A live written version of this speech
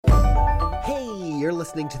you're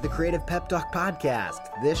listening to the Creative Pep Talk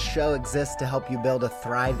Podcast. This show exists to help you build a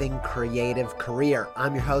thriving creative career.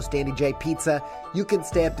 I'm your host, Andy J. Pizza. You can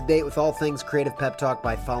stay up to date with all things Creative Pep Talk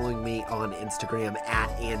by following me on Instagram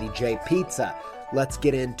at Andy J. Pizza. Let's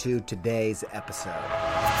get into today's episode.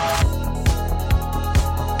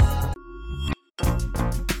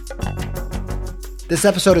 This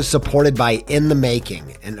episode is supported by In the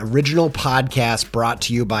Making, an original podcast brought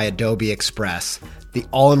to you by Adobe Express, the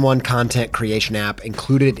all-in-one content creation app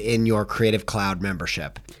included in your Creative Cloud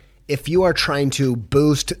membership. If you are trying to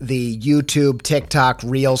boost the YouTube, TikTok,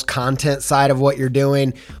 Reels content side of what you're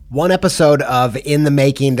doing, one episode of In the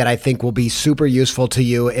Making that I think will be super useful to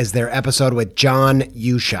you is their episode with John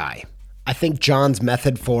Ushai. I think John's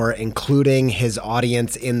method for including his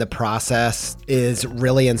audience in the process is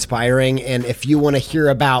really inspiring. And if you want to hear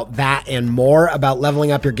about that and more about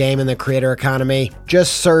leveling up your game in the creator economy,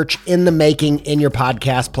 just search In the Making in your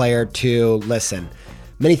podcast player to listen.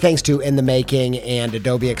 Many thanks to In the Making and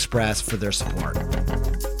Adobe Express for their support.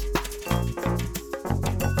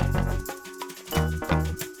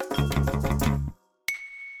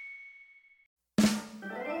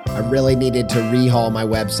 I really needed to rehaul my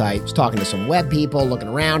website. I was talking to some web people, looking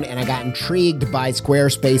around, and I got intrigued by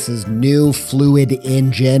Squarespace's new Fluid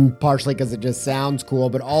engine, partially because it just sounds cool,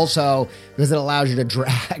 but also because it allows you to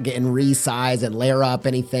drag and resize and layer up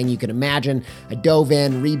anything you can imagine. I dove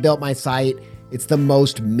in, rebuilt my site. It's the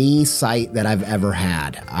most me site that I've ever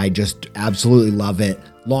had. I just absolutely love it.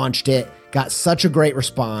 Launched it. Got such a great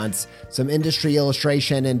response. Some industry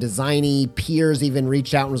illustration and designy peers even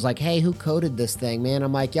reached out and was like, hey, who coded this thing, man?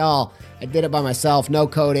 I'm like, y'all, I did it by myself. No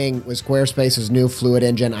coding with Squarespace's new Fluid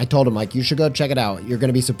engine. I told him, like, you should go check it out. You're going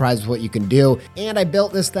to be surprised with what you can do. And I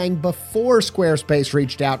built this thing before Squarespace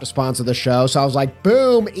reached out to sponsor the show. So I was like,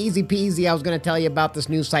 boom, easy peasy. I was going to tell you about this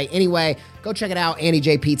new site anyway. Go check it out,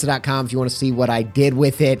 andyjpizza.com, if you want to see what I did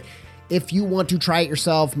with it. If you want to try it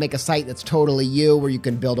yourself, make a site that's totally you, where you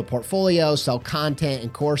can build a portfolio, sell content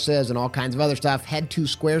and courses and all kinds of other stuff, head to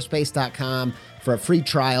squarespace.com for a free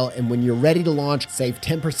trial. And when you're ready to launch, save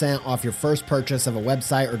 10% off your first purchase of a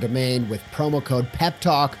website or domain with promo code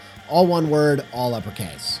PEPTALK, all one word, all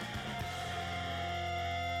uppercase.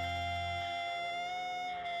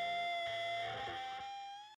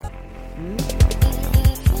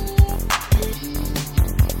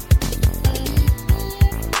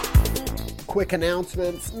 Quick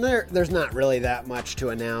announcements. There's not really that much to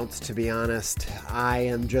announce, to be honest. I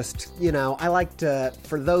am just, I like to,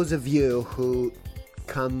 for those of you who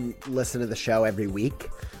come listen to the show every week,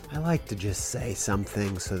 I like to just say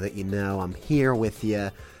something so that I'm here with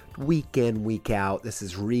you week in, week out. This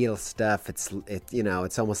is real stuff. It's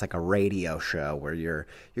almost like a radio show where you're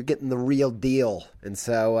getting the real deal. And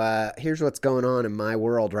so here's what's going on in my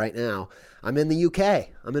world right now. I'm in the UK.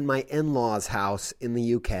 I'm in my in-laws' house in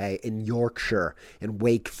the UK, in Yorkshire, in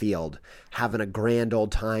Wakefield, having a grand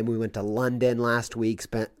old time. We went to London last week,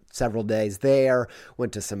 spent several days there,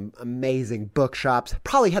 went to some amazing bookshops,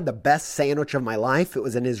 probably had the best sandwich of my life. It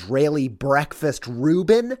was an Israeli breakfast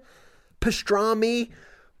Reuben pastrami.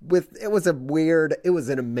 It was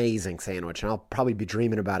an amazing sandwich, and I'll probably be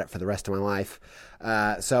dreaming about it for the rest of my life.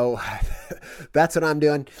 So that's what I'm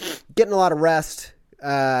doing. Getting a lot of rest.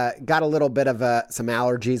 Got a little bit of some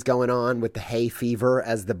allergies going on with the hay fever,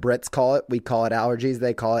 as the Brits call it. We call it allergies.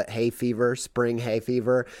 They call it hay fever, spring hay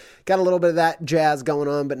fever. Got a little bit of that jazz going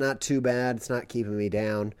on, but not too bad. It's not keeping me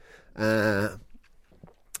down. It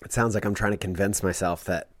sounds like I'm trying to convince myself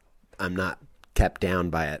that I'm not kept down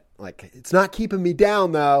by it. Like, it's not keeping me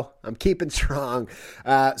down, though. I'm keeping strong.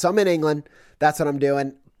 So I'm in England. That's what I'm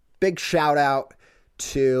doing. Big shout out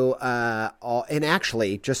to and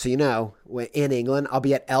actually, just so you know, in England, I'll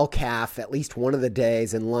be at LCAF at least one of the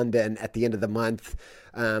days in London at the end of the month.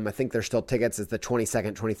 I think there's still tickets. It's the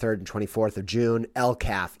 22nd, 23rd, and 24th of June.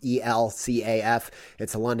 LCAF, ELCAF.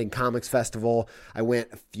 It's a London Comics Festival. I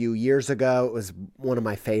went a few years ago. It was one of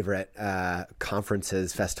my favorite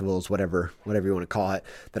conferences, festivals, whatever you want to call it,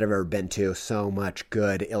 that I've ever been to. So much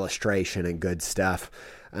good illustration and good stuff.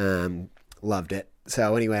 Loved it.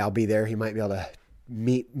 So anyway, I'll be there. You might be able to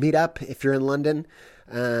meet up if you're in London.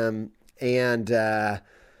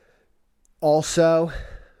 Also,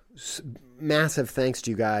 massive thanks to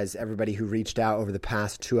you guys, everybody who reached out over the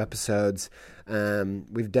past 2 episodes.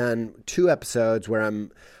 We've done 2 episodes where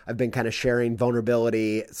I've been kind of sharing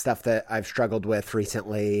vulnerability, stuff that I've struggled with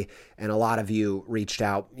recently, and a lot of you reached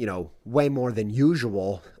out, way more than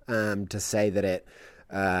usual, to say that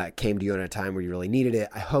it came to you in a time where you really needed it.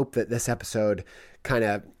 I hope that this episode kind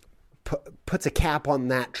of puts a cap on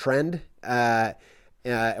that trend,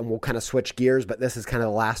 and we'll kind of switch gears, but this is kind of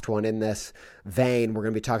the last one in this vein. We're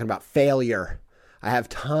going to be talking about failure. I have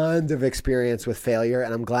tons of experience with failure,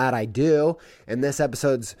 and I'm glad I do. And this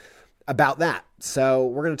episode's about that. So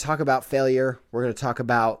we're going to talk about failure. We're going to talk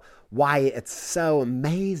about why it's so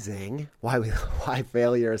amazing, why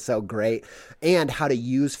failure is so great, and how to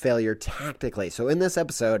use failure tactically. So in this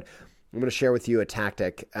episode, I'm going to share with you a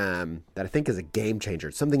tactic that I think is a game changer.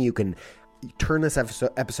 It's something you can turn this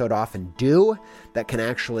episode off and do that can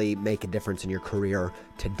actually make a difference in your career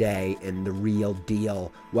today in the real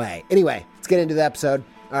deal way. Anyway, let's get into the episode.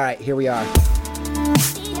 All right, here we are.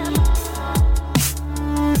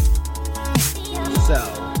 So,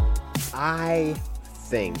 I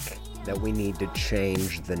think that we need to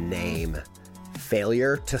change the name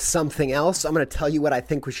failure to something else. I'm going to tell you what I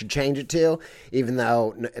think we should change it to, even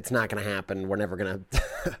though it's not going to happen. We're never going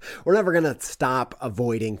to stop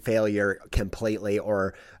avoiding failure completely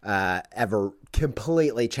or ever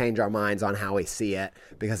completely change our minds on how we see it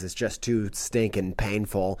because it's just too stinking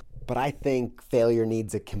painful. But I think failure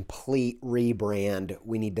needs a complete rebrand.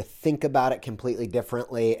 We need to think about it completely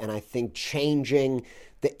differently. And I think changing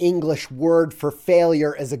the English word for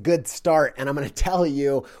failure is a good start. And I'm going to tell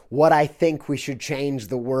you what I think we should change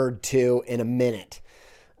the word to in a minute.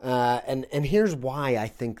 And here's why I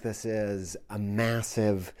think this is a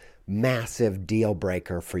massive, massive deal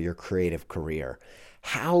breaker for your creative career.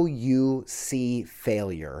 How you see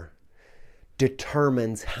failure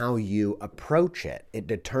determines how you approach it. It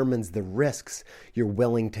determines the risks you're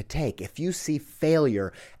willing to take. If you see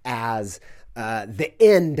failure as the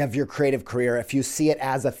end of your creative career, if you see it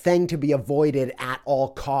as a thing to be avoided at all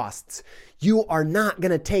costs, you are not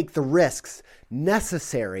going to take the risks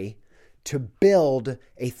necessary to build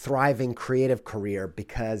a thriving creative career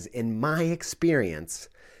because, in my experience,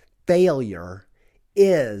 failure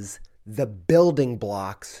is the building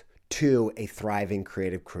blocks to a thriving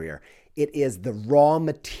creative career. It is the raw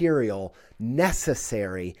material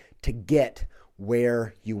necessary to get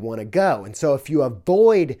where you want to go. And so if you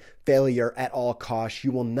avoid failure at all costs,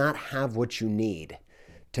 you will not have what you need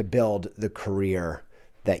to build the career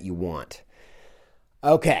that you want.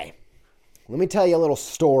 Okay, let me tell you a little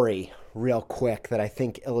story real quick that I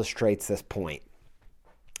think illustrates this point.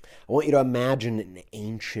 I want you to imagine an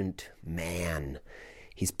ancient man.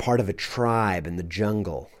 He's part of a tribe in the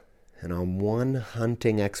jungle. And on one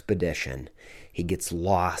hunting expedition, he gets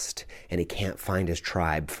lost and he can't find his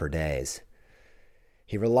tribe for days.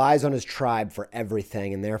 He relies on his tribe for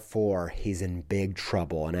everything, and therefore he's in big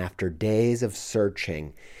trouble. And after days of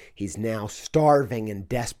searching, he's now starving and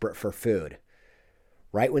desperate for food.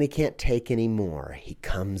 Right when he can't take any more, he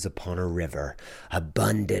comes upon a river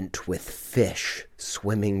abundant with fish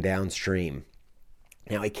swimming downstream.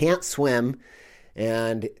 Now, he can't swim,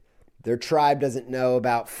 and their tribe doesn't know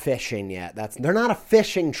about fishing yet. They're not a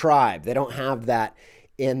fishing tribe. They don't have that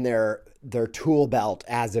in their tool belt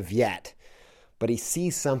as of yet. But he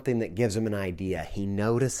sees something that gives him an idea. He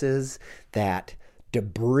notices that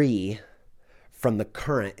debris from the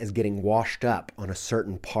current is getting washed up on a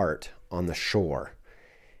certain part on the shore.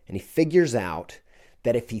 And he figures out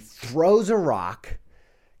that if he throws a rock,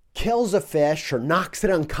 kills a fish or knocks it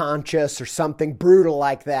unconscious or something brutal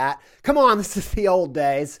like that. Come on, this is the old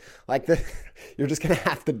days. You're just going to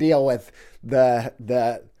have to deal with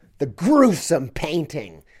the gruesome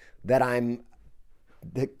painting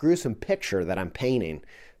the gruesome picture that I'm painting.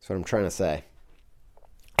 That's what I'm trying to say.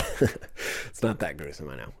 It's not that gruesome,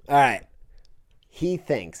 I know. All right. He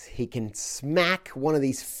thinks he can smack one of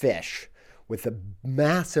these fish with a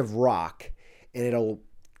massive rock and it'll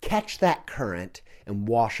catch that current and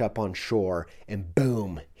wash up on shore, and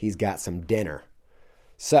boom, he's got some dinner.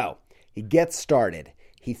 So he gets started.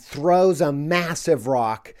 He throws a massive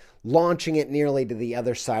rock, launching it nearly to the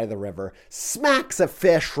other side of the river, smacks a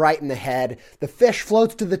fish right in the head. The fish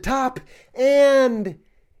floats to the top, and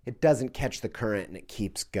it doesn't catch the current, and it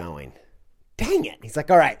keeps going. Dang it. He's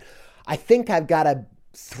like, all right, I think I've got to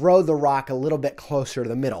throw the rock a little bit closer to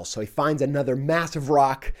the middle. So he finds another massive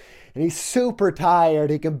rock, and he's super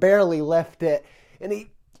tired. He can barely lift it, and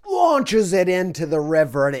he launches it into the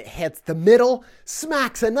river, and it hits the middle,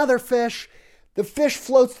 smacks another fish. The fish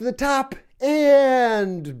floats to the top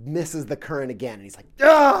and misses the current again. And he's like,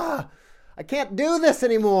 I can't do this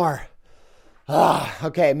anymore.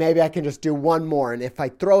 Okay, maybe I can just do one more. And if I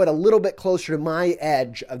throw it a little bit closer to my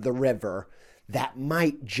edge of the river, that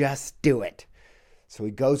might just do it. So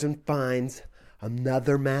he goes and finds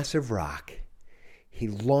another massive rock. He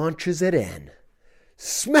launches it in.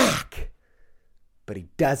 Smack! But he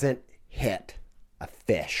doesn't hit a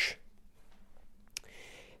fish.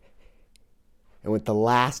 And with the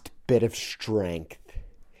last bit of strength,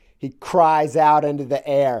 he cries out into the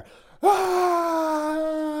air, "Ah!"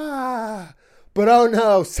 But oh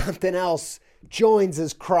no, something else joins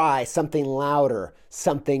his cry, something louder,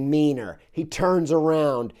 something meaner. He turns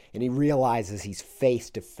around and he realizes he's face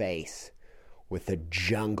to face with a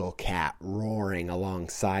jungle cat roaring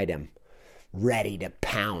alongside him, ready to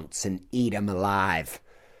pounce and eat him alive.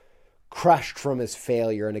 Crushed from his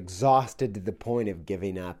failure and exhausted to the point of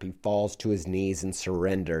giving up, he falls to his knees in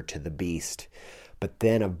surrender to the beast. But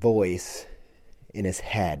then a voice in his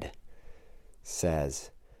head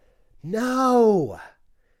says, "No,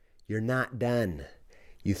 you're not done.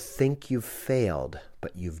 You think you've failed,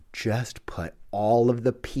 but you've just put all of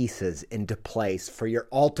the pieces into place for your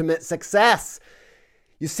ultimate success.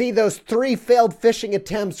 You see, those 3 failed fishing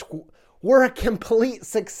attempts were a complete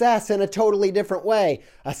success in a totally different way.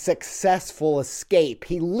 A successful escape.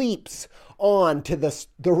 He leaps on to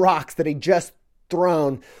the rocks that he just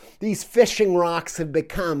thrown. These fishing rocks have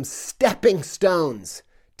become stepping stones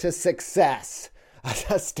to success.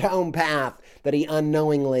 A stone path that he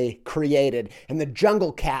unknowingly created. And the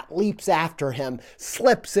jungle cat leaps after him,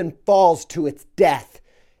 slips and falls to its death,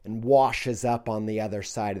 and washes up on the other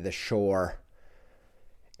side of the shore.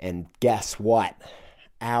 And guess what?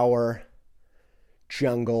 Our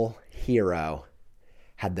jungle hero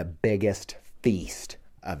had the biggest feast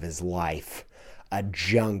of his life. A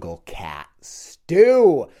jungle cat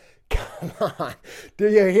stew. Come on. Do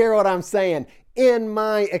you hear what I'm saying? In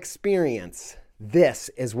my experience, this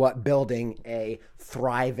is what building a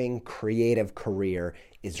thriving creative career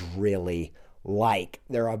is really like.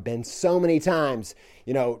 There have been so many times,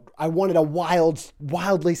 I wanted a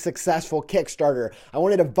wildly successful Kickstarter. I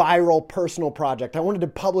wanted a viral personal project. I wanted to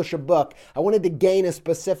publish a book. I wanted to gain a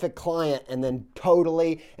specific client and then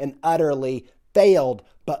totally and utterly failed.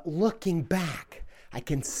 But looking back, I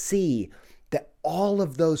can see that all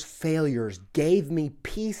of those failures gave me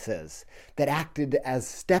pieces that acted as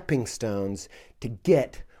stepping stones to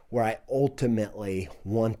get where I ultimately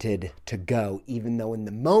wanted to go, even though in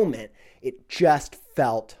the moment it just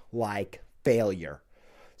felt like failure.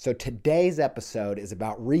 So today's episode is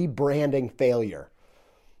about rebranding failure.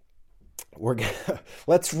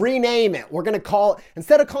 Let's rename it. We're going to call it,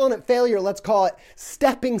 instead of calling it failure, let's call it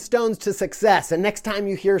stepping stones to success. And next time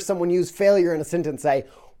you hear someone use failure in a sentence, say,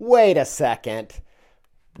 wait a second.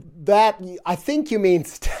 I think you mean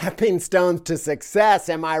stepping stones to success.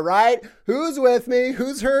 Am I right? Who's with me?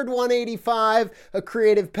 Who's heard 185, a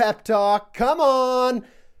creative pep talk? Come on.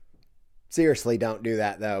 Seriously, don't do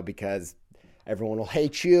that though, because everyone will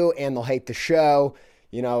hate you and they'll hate the show.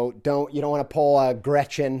 You don't want to pull a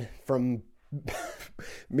Gretchen from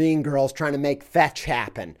Mean Girls trying to make fetch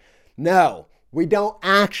happen. No. We don't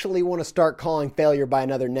actually want to start calling failure by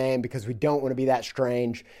another name because we don't want to be that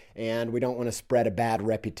strange and we don't want to spread a bad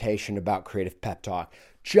reputation about Creative Pep Talk.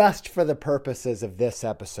 Just for the purposes of this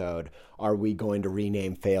episode, are we going to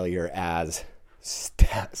rename failure as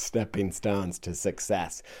stepping stones to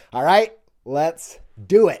success? All right, let's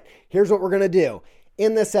do it. Here's what we're going to do.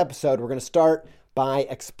 In this episode, we're going to start by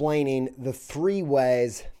explaining the 3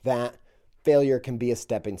 ways that failure can be a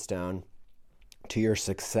stepping stone to your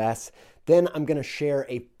success. Then I'm going to share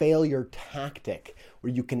a failure tactic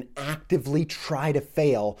where you can actively try to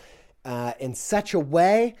fail in such a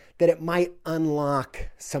way that it might unlock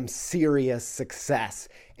some serious success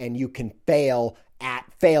and you can fail at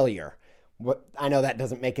failure. I know that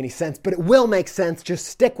doesn't make any sense, but it will make sense. Just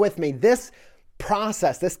stick with me. This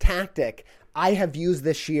process, this tactic, I have used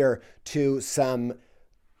this year to some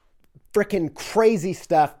freaking crazy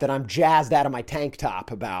stuff that I'm jazzed out of my tank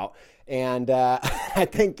top about. And I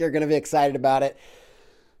think you're going to be excited about it.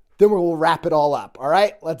 Then we'll wrap it all up. All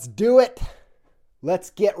right, let's do it. Let's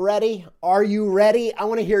get ready. Are you ready? I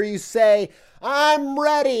want to hear you say, I'm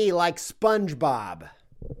ready, like SpongeBob.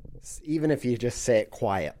 Even if you just say it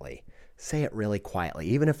quietly. Say it really quietly.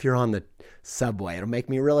 Even if you're on the subway, it'll make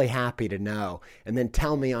me really happy to know. And then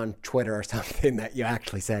tell me on Twitter or something that you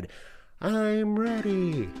actually said, I'm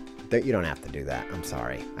ready. You don't have to do that. I'm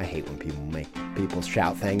sorry. I hate when people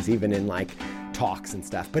shout things, even in like talks and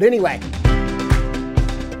stuff. But anyway.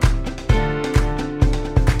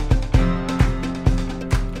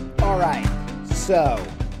 All right. So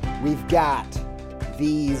we've got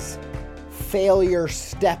these failure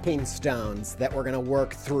stepping stones that we're going to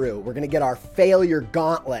work through. We're going to get our failure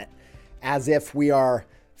gauntlet as if we are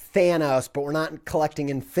Thanos, but we're not collecting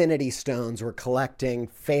infinity stones. We're collecting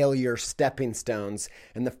failure stepping stones.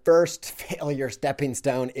 And the first failure stepping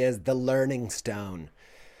stone is the learning stone.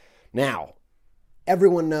 Now,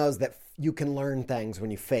 everyone knows that you can learn things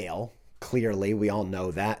when you fail. Clearly, we all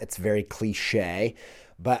know that. It's very cliche.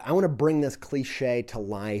 But I want to bring this cliche to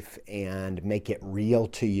life and make it real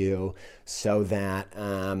to you so that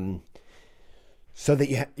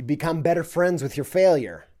you become better friends with your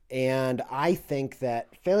failure. And I think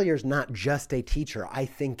that failure is not just a teacher. I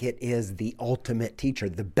think it is the ultimate teacher,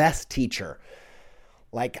 the best teacher.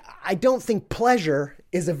 Like, I don't think pleasure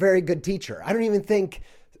is a very good teacher. I don't even think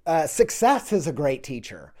success is a great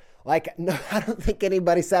teacher. Like, no, I don't think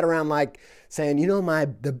anybody sat around like saying, you know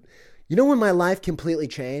when my life completely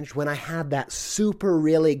changed? When I had that super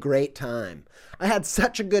really great time. I had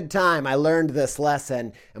such a good time. I learned this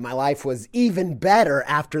lesson and my life was even better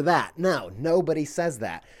after that. No, nobody says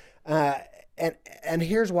that. And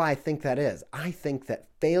here's why I think that is. I think that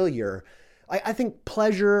failure, I think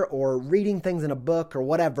pleasure or reading things in a book or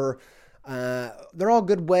whatever, they're all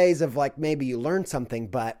good ways of like maybe you learn something,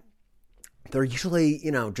 but they're usually,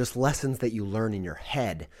 just lessons that you learn in your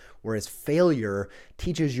head. Whereas failure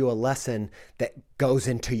teaches you a lesson that goes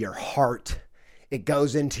into your heart. It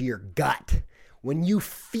goes into your gut. When you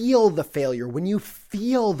feel the failure, when you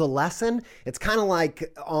feel the lesson, it's kind of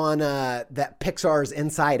like on that Pixar's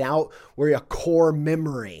Inside Out, where a core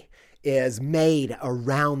memory is made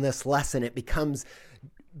around this lesson. It becomes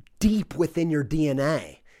deep within your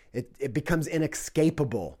DNA. It becomes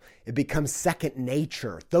inescapable. It becomes second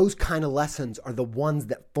nature. Those kind of lessons are the ones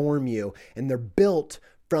that form you, and they're built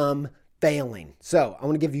from failing. So I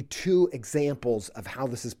want to give you 2 examples of how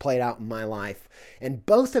this has played out in my life. And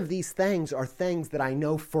both of these things are things that I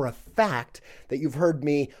know for a fact that you've heard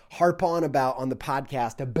me harp on about on the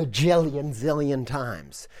podcast a bajillion zillion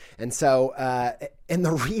times. And so, and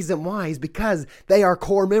the reason why is because they are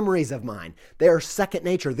core memories of mine. They are second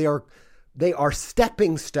nature. They are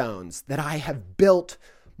stepping stones that I have built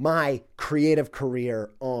my creative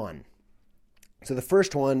career on. So the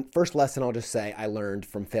first lesson I'll just say I learned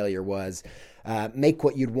from failure was make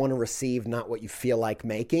what you'd want to receive, not what you feel like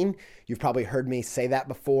making. You've probably heard me say that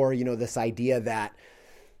before, this idea that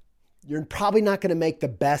you're probably not going to make the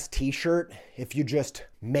best t-shirt if you just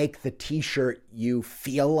make the t-shirt you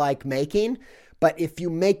feel like making. But if you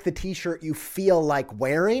make the t-shirt you feel like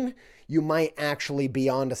wearing, you might actually be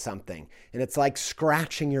onto something. And it's like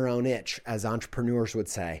scratching your own itch, as entrepreneurs would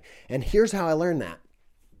say. And here's how I learned that.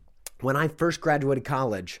 When I first graduated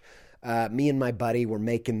college, me and my buddy were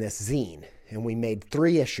making this zine, and we made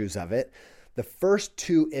 3 issues of it. The first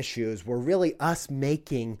 2 issues were really us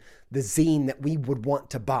making the zine that we would want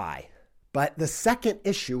to buy. But the second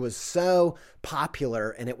issue was so popular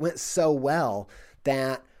and it went so well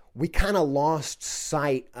that we kind of lost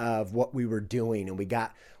sight of what we were doing, and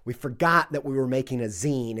we forgot that we were making a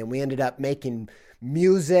zine, and we ended up making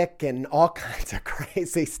music and all kinds of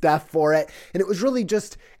crazy stuff for it. And it was really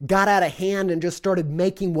just got out of hand and just started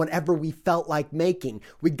making whatever we felt like making.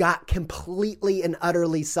 We got completely and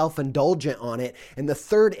utterly self-indulgent on it. And the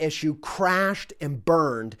third issue crashed and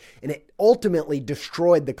burned, and it ultimately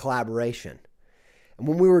destroyed the collaboration. And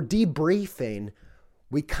when we were debriefing,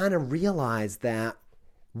 we kind of realized that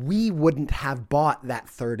we wouldn't have bought that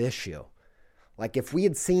third issue. Like if we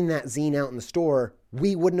had seen that zine out in the store,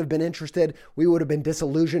 we wouldn't have been interested. We would have been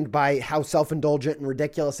disillusioned by how self-indulgent and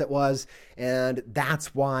ridiculous it was. And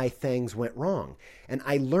that's why things went wrong. And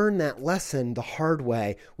I learned that lesson the hard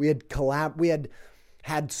way. We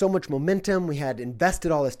had so much momentum. We had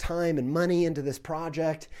invested all this time and money into this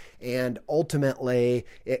project. And ultimately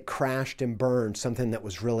it crashed and burned. Something that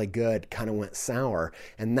was really good kind of went sour.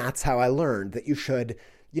 And that's how I learned that you should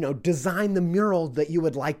design the mural that you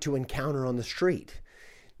would like to encounter on the street,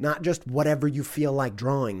 not just whatever you feel like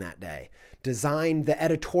drawing that day. Design the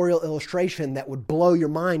editorial illustration that would blow your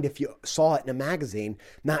mind if you saw it in a magazine,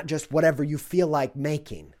 not just whatever you feel like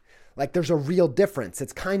making. Like there's a real difference.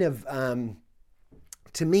 It's kind of,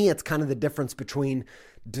 to me, it's kind of the difference between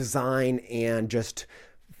design and just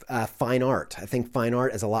fine art. I think fine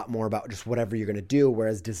art is a lot more about just whatever you're going to do,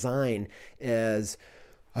 whereas design is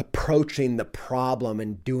approaching the problem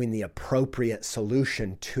and doing the appropriate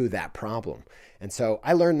solution to that problem. And so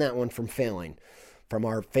I learned that one from failing, from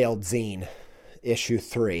our failed zine, issue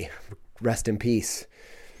 3. Rest in peace,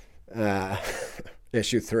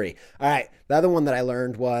 issue 3. All right, the other one that I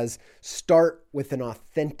learned was start with an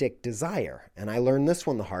authentic desire. And I learned this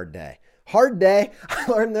one the hard day. Hard day, I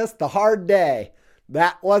learned this the hard day.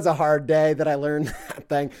 That was a hard day that I learned that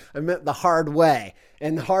thing. I meant the hard way.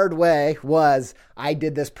 And the hard way was I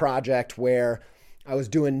did this project where I was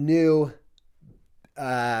doing new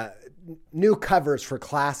covers for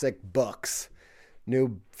classic books,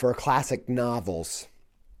 for classic novels.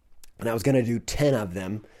 And I was going to do 10 of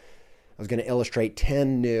them. I was going to illustrate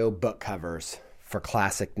 10 new book covers for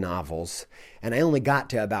classic novels. And I only got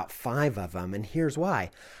to about 5 of them. And here's why.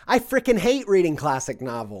 I freaking hate reading classic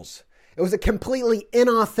novels. It was a completely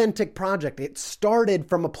inauthentic project. It started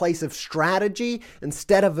from a place of strategy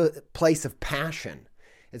instead of a place of passion.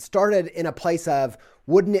 It started in a place of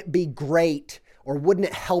wouldn't it be great, or wouldn't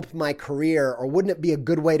it help my career, or wouldn't it be a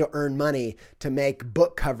good way to earn money to make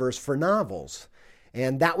book covers for novels?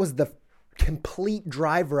 And that was the complete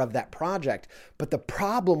driver of that project. But the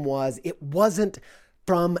problem was it wasn't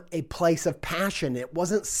from a place of passion. It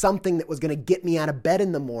wasn't something that was going to get me out of bed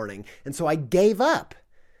in the morning. And so I gave up.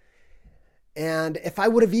 And if I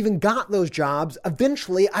would have even got those jobs,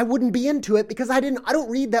 eventually I wouldn't be into it because I don't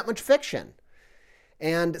read that much fiction.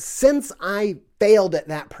 And since I failed at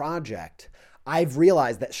that project, I've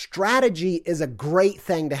realized that strategy is a great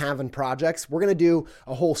thing to have in projects. We're going to do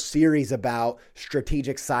a whole series about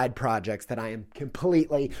strategic side projects that I am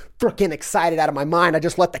completely freaking excited out of my mind. I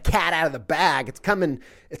just let the cat out of the bag. It's coming.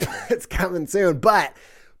 It's coming soon. But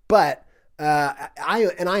I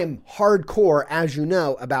am hardcore, as you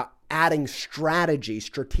know, about adding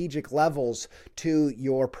strategic levels to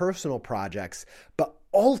your personal projects. But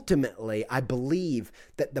ultimately, I believe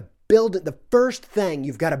that the first thing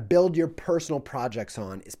you've got to build your personal projects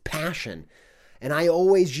on is passion. And I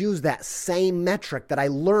always use that same metric that I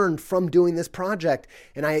learned from doing this project.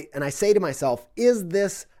 And I say to myself, is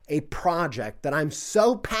this a project that I'm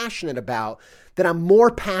so passionate about that I'm more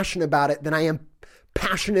passionate about it than I am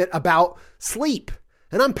passionate about sleep?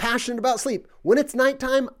 And I'm passionate about sleep. When it's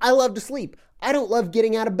nighttime, I love to sleep. I don't love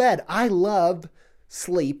getting out of bed. I love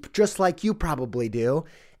sleep, just like you probably do.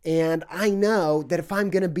 And I know that if I'm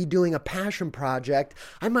going to be doing a passion project,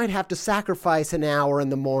 I might have to sacrifice an hour in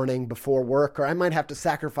the morning before work, or I might have to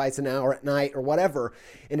sacrifice an hour at night or whatever.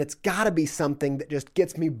 And it's got to be something that just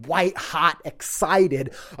gets me white hot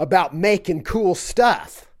excited about making cool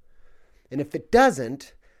stuff. And if it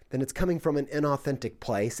doesn't, then it's coming from an inauthentic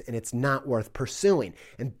place and it's not worth pursuing.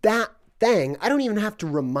 And that thing, I don't even have to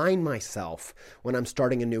remind myself when I'm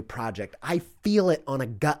starting a new project. I feel it on a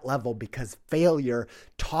gut level because failure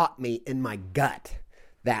taught me in my gut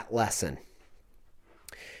that lesson.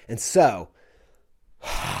 And so,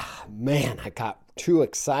 man, I got too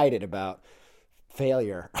excited about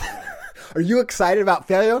failure. Are you excited about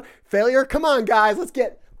failure? Failure? Come on, guys,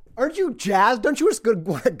 aren't you jazzed? Don't you just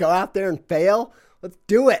want to go out there and fail? Let's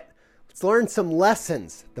do it. Let's learn some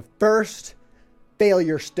lessons. The first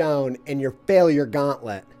failure stone in your failure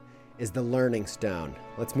gauntlet is the learning stone.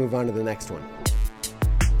 Let's move on to the next one.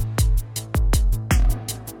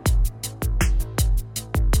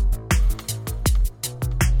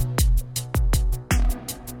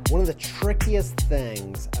 One of the trickiest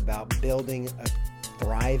things about building a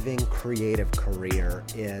thriving creative career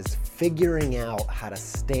is figuring out how to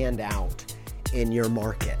stand out in your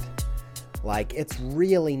market. Like, it's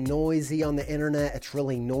really noisy on the internet. It's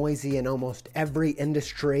really noisy in almost every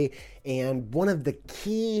industry. And one of the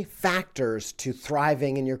key factors to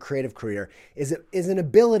thriving in your creative career is an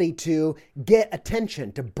ability to get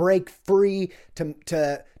attention, to break free,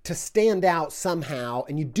 to stand out somehow.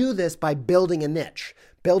 And you do this by building a niche,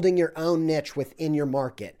 building your own niche within your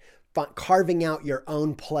market, carving out your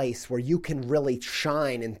own place where you can really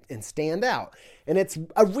shine and stand out. And it's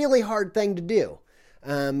a really hard thing to do.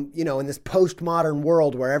 In this postmodern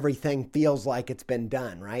world where everything feels like it's been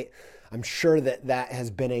done, right? I'm sure that has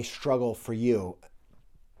been a struggle for you.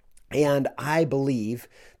 And I believe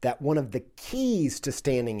that one of the keys to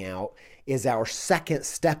standing out is our second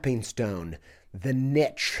stepping stone, the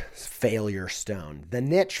niche failure stone. The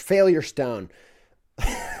niche failure stone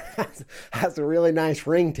has a really nice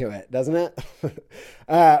ring to it, doesn't it?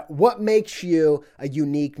 What makes you a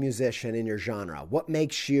unique musician in your genre? What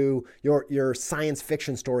makes your science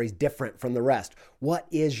fiction stories different from the rest? What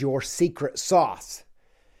is your secret sauce?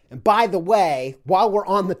 And by the way, while we're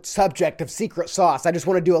on the subject of secret sauce, I just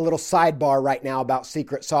want to do a little sidebar right now about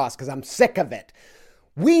secret sauce because I'm sick of it.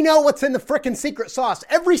 We know what's in the frickin' secret sauce.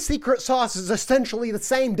 Every secret sauce is essentially the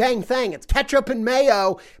same dang thing. It's ketchup and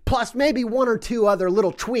mayo, plus maybe one or two other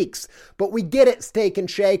little tweaks. But we get it, Steak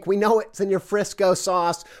and Shake. We know it's in your Frisco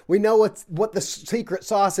sauce. We know what the secret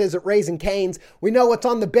sauce is at Raising Cane's. We know what's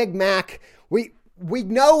on the Big Mac. We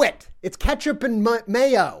know it. It's ketchup and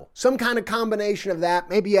mayo. Some kind of combination of that.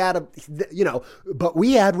 Maybe you add but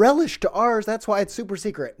we add relish to ours. That's why it's super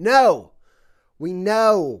secret. No. We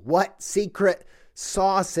know what secret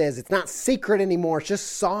sauce is. It's not secret anymore. It's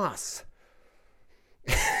just sauce.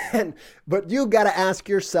 But you got to ask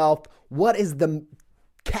yourself, what is the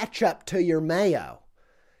ketchup to your mayo?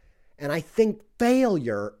 And I think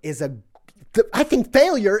failure is the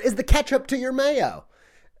ketchup to your mayo.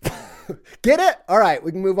 Get it? All right,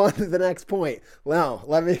 we can move on to the next point. Well,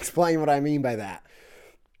 let me explain what I mean by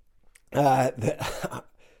that.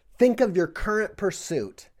 Think of your current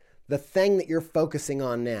pursuit, the thing that you're focusing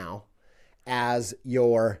on now, as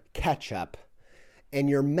your ketchup, and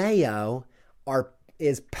your mayo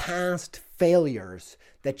is past failures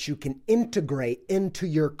that you can integrate into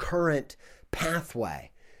your current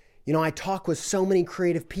pathway. You know, I talk with so many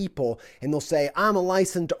creative people and they'll say, I'm a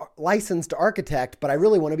licensed architect, but I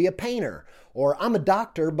really want to be a painter. Or I'm a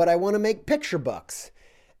doctor, but I want to make picture books.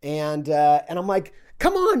 And I'm like,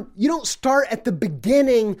 come on, you don't start at the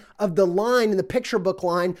beginning of the line in the picture book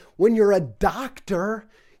line when you're a doctor.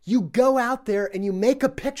 You go out there and you make a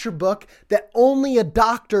picture book that only a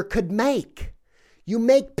doctor could make. You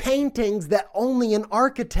make paintings that only an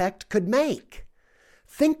architect could make.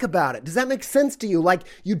 Think about it. Does that make sense to you? Like,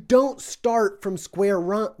 you don't start from square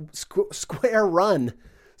one.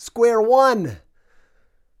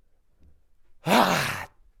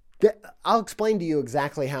 I'll explain to you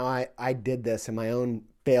exactly how I did this in my own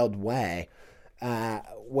failed way.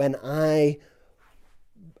 When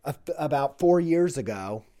about 4 years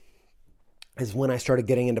ago, is when I started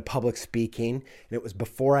getting into public speaking. And it was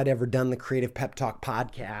before I'd ever done the Creative Pep Talk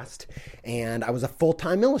podcast. And I was a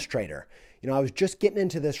full-time illustrator. You know, I was just getting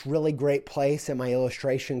into this really great place in my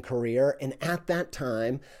illustration career. And at that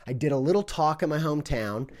time, I did a little talk in my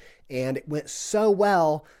hometown. And it went so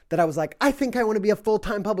well that I was like, I think I want to be a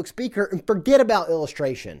full-time public speaker and forget about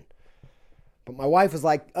illustration. But my wife was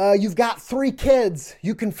like, you've got 3 kids.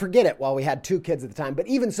 You can forget it. Well, we had 2 kids at the time. But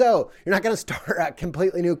even so, you're not going to start a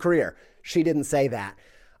completely new career. She didn't say that.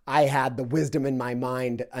 I had the wisdom in my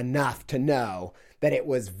mind enough to know that it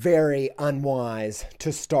was very unwise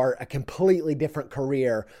to start a completely different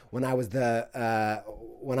career when I was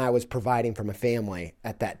providing for my family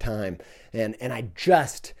at that time. And I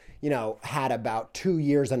just, you know, had about 2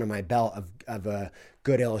 years under my belt of a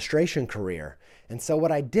good illustration career. And so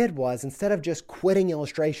what I did was, instead of just quitting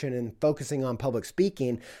illustration and focusing on public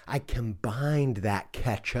speaking, I combined that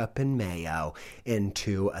ketchup and mayo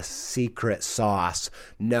into a secret sauce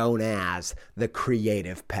known as the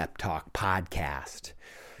Creative Pep Talk podcast.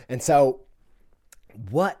 And so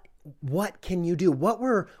what can you do? What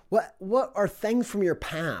are things from your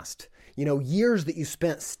past? You know, years that you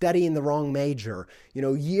spent studying the wrong major, you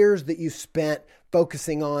know, years that you spent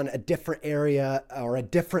focusing on a different area or a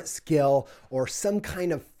different skill or some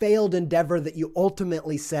kind of failed endeavor that you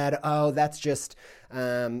ultimately said, oh, that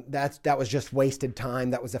was just wasted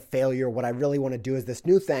time. That was a failure. What I really want to do is this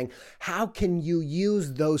new thing. How can you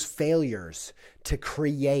use those failures to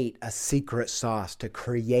create a secret sauce, to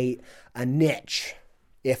create a niche,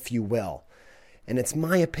 if you will? And it's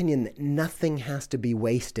my opinion that nothing has to be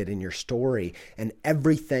wasted in your story, and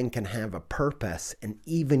everything can have a purpose, and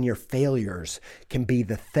even your failures can be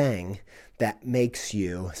the thing that makes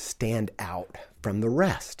you stand out from the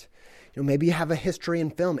rest. You know, maybe you have a history in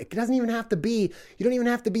film. It doesn't even have to be, you don't even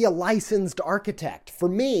have to be a licensed architect. For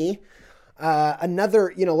me,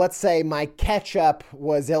 let's say my ketchup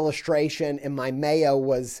was illustration and my mayo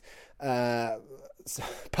was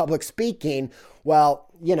public speaking. Well,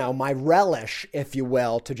 you know, my relish, if you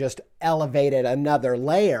will, to just elevate it another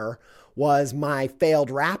layer was my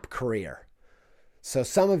failed rap career. So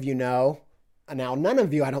some of you know, now none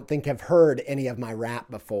of you I don't think have heard any of my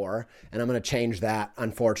rap before, and I'm going to change that,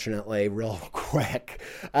 unfortunately, real quick.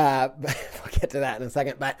 We'll get to that in a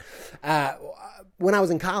second. But when I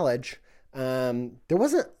was in college, there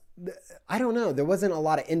wasn't a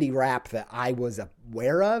lot of indie rap that I was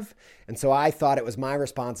aware of. And so I thought it was my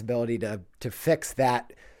responsibility to fix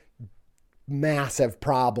that massive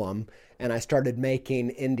problem. And I started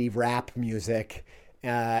making indie rap music.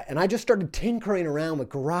 And I just started tinkering around with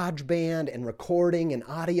GarageBand and recording and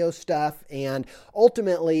audio stuff. And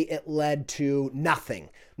ultimately it led to nothing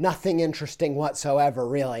interesting whatsoever,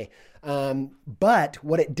 really. But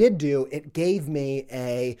what it did do, it gave me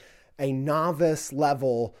a novice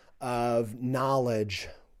level of knowledge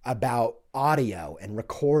about audio and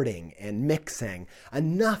recording and mixing,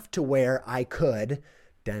 enough to where I could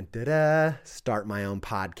start my own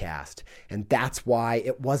podcast. And that's why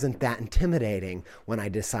it wasn't that intimidating when I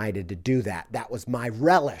decided to do that. That was my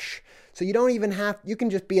relish. So you can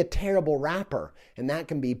just be a terrible rapper, and that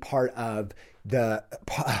can be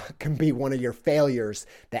can be one of your failures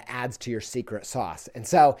that adds to your secret sauce. And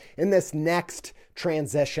so in this next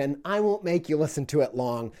transition, I won't make you listen to it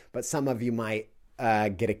long, but some of you might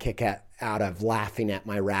get a kick out of laughing at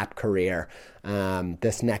my rap career.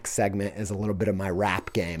 This next segment is a little bit of my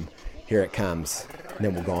rap game. Here it comes. And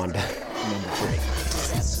then we'll go on to number 3.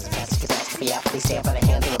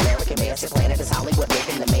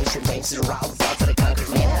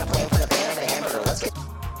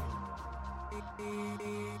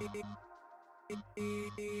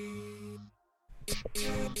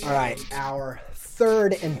 All right, our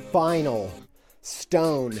third and final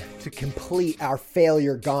stone to complete our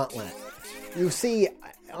failure gauntlet. You see,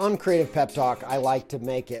 on Creative Pep Talk, I like to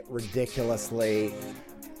make it ridiculously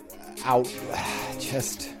I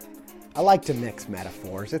like to mix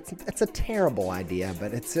metaphors. It's a terrible idea,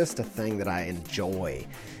 but it's just a thing that I enjoy.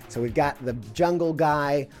 So we've got the jungle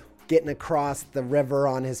guy getting across the river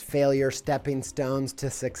on his failure stepping stones to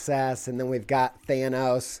success, and then we've got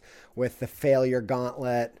Thanos with the failure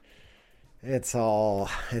gauntlet.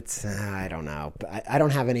 I don't know. I don't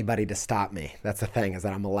have anybody to stop me. That's the thing, is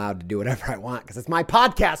that I'm allowed to do whatever I want because it's my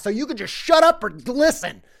podcast, so you can just shut up or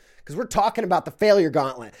listen. Because we're talking about the failure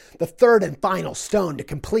gauntlet. The third and final stone to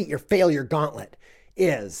complete your failure gauntlet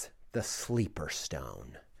is the sleeper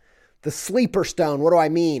stone. The sleeper stone, what do I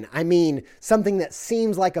mean? I mean something that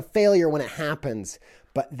seems like a failure when it happens,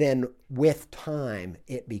 but then with time,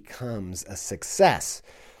 it becomes a success.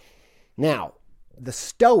 Now, the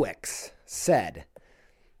Stoics said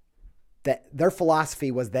that their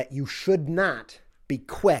philosophy was that you should not be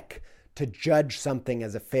quick to judge something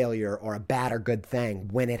as a failure or a bad or good thing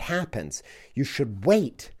when it happens. You should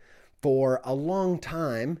wait for a long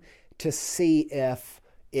time to see if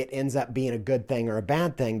it ends up being a good thing or a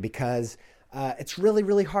bad thing, because it's really,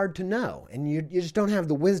 really hard to know. And you just don't have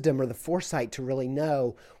the wisdom or the foresight to really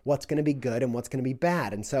know what's going to be good and what's going to be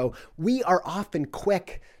bad. And so we are often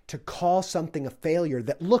quick to call something a failure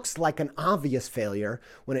that looks like an obvious failure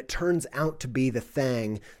when it turns out to be the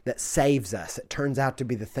thing that saves us. It turns out to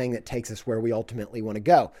be the thing that takes us where we ultimately want to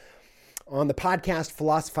go. On the podcast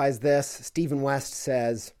Philosophize This, Stephen West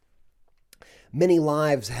says, many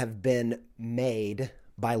lives have been made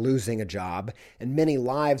by losing a job, and many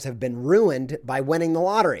lives have been ruined by winning the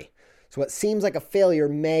lottery. So what seems like a failure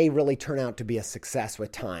may really turn out to be a success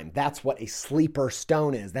with time. That's what a sleeper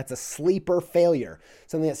stone is. That's a sleeper failure.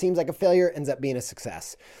 Something that seems like a failure ends up being a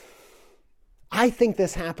success. I think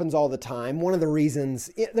this happens all the time. One of the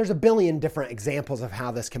reasons, there's a billion different examples of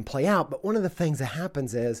how this can play out, but one of the things that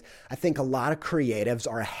happens is I think a lot of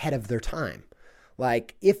creatives are ahead of their time.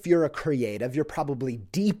 Like, if you're a creative, you're probably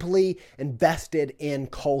deeply invested in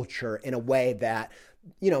culture in a way that,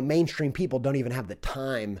 mainstream people don't even have the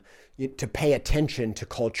time to pay attention to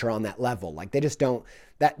culture on that level. Like, they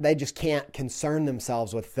just can't concern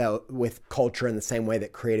themselves with culture in the same way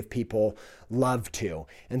that creative people love to.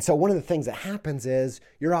 And so one of the things that happens is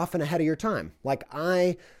you're often ahead of your time. Like,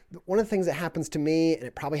 one of the things that happens to me, and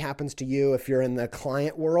it probably happens to you if you're in the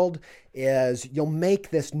client world, is you'll make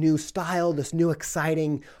this new style, this new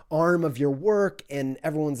exciting arm of your work, and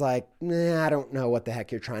everyone's like, nah, I don't know what the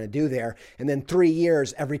heck you're trying to do there. And then 3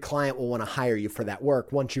 years, every client will want to hire you for that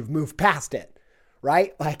work once you've moved past it,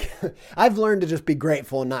 right? Like, I've learned to just be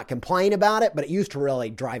grateful and not complain about it, but it used to really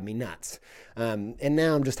drive me nuts. And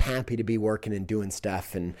now I'm just happy to be working and doing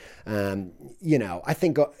stuff. And, I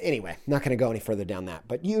think, anyway, not going to go any further down that,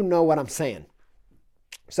 but you know what I'm saying.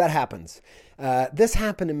 So that happens. This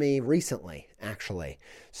happened to me recently, actually.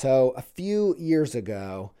 So a few years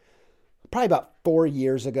ago, probably about 4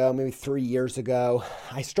 years ago, maybe 3 years ago,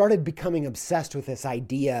 I started becoming obsessed with this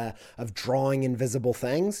idea of drawing invisible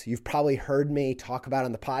things. You've probably heard me talk about it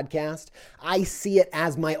on the podcast. I see it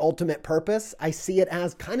as my ultimate purpose. I see it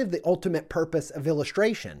as kind of the ultimate purpose of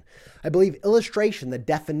illustration. I believe illustration, the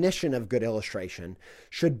definition of good illustration,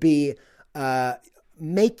 should be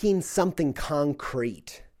making something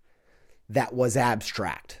concrete that was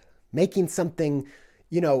abstract. Making something,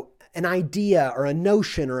 an idea or a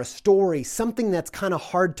notion or a story, something that's kind of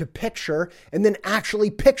hard to picture, and then actually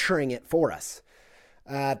picturing it for us.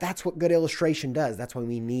 That's what good illustration does. That's why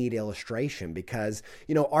we need illustration, because,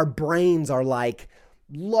 our brains are like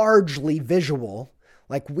largely visual.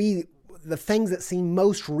 Like, the things that seem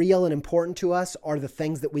most real and important to us are the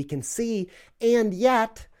things that we can see, and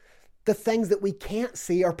yet the things that we can't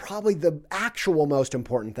see are probably the actual most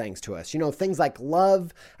important things to us. Things like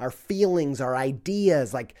love, our feelings, our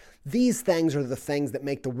ideas, like these things are the things that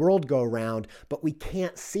make the world go around, but we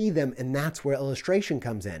can't see them. And that's where illustration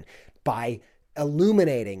comes in, by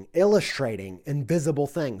illuminating, illustrating invisible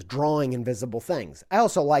things, drawing invisible things. I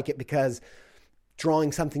also like it because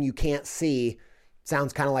drawing something you can't see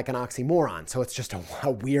sounds kind of like an oxymoron. So it's just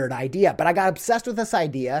a weird idea. But I got obsessed with this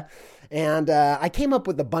idea, and I came up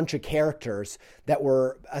with a bunch of characters that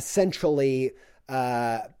were essentially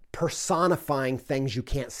personifying things you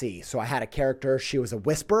can't see. So I had a character, she was a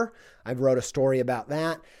whisper. I wrote a story about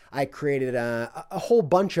that. I created a whole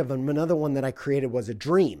bunch of them. Another one that I created was a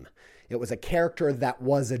dream. It was a character that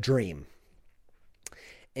was a dream.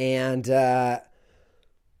 And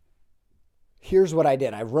here's what I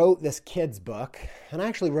did. I wrote this kid's book, and I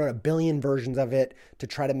actually wrote a billion versions of it to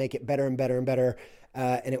try to make it better and better and better.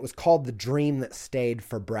 And it was called The Dream That Stayed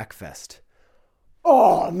for Breakfast.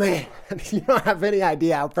 Oh man, you don't have any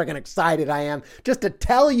idea how freaking excited I am just to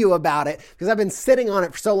tell you about it because I've been sitting on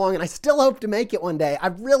it for so long and I still hope to make it one day. I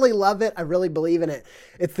really love it. I really believe in it.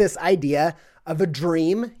 It's this idea of a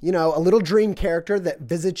dream, a little dream character that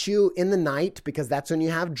visits you in the night because that's when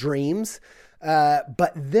you have dreams.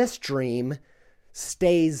 But this dream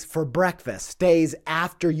stays for breakfast, stays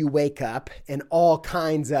after you wake up, and all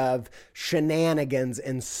kinds of shenanigans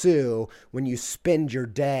ensue when you spend your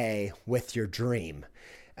day with your dream.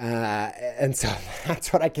 And so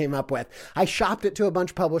that's what I came up with. I shopped it to a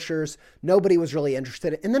bunch of publishers. Nobody was really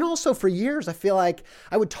interested. And then also for years, I feel like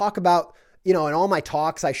I would talk about, in all my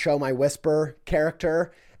talks, I show my Whisper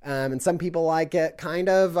character. And some people like it, kind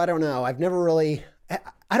of. I don't know. I've never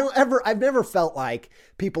felt like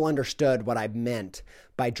people understood what I meant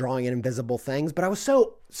by drawing in invisible things, but I was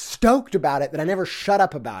so stoked about it that I never shut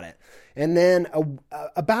up about it. And then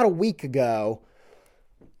about a week ago,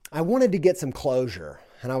 I wanted to get some closure.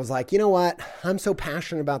 And I was like, you know what? I'm so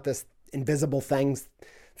passionate about this invisible thing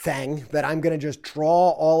that I'm going to just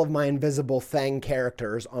draw all of my invisible thing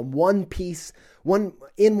characters on one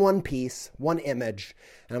image, one image.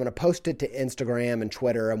 And I'm going to post it to Instagram and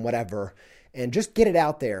Twitter and whatever. And just get it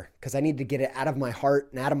out there because I need to get it out of my heart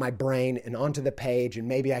and out of my brain and onto the page. And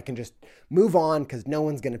maybe I can just move on because no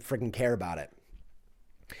one's going to freaking care about it.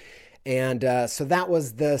 And so that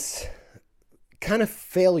was this kind of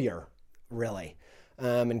failure, really,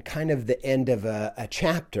 and kind of the end of a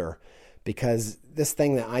chapter because this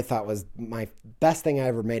thing that I thought was my best thing I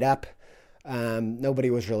ever made up, nobody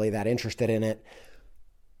was really that interested in it.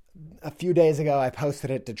 A few days ago, I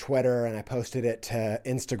posted it to Twitter and I posted it to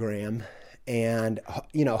Instagram. And,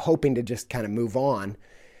 hoping to just kind of move on.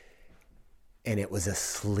 And it was a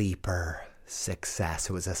sleeper success.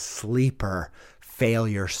 It was a sleeper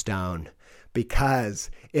failure stone because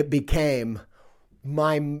it became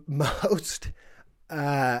my most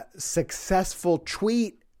successful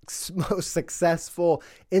tweet, most successful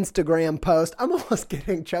Instagram post. I'm almost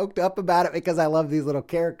getting choked up about it because I love these little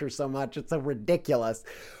characters so much. It's so ridiculous.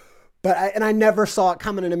 But I never saw it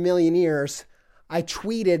coming in a million years. I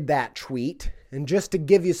tweeted that tweet, and just to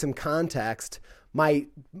give you some context, my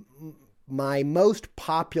most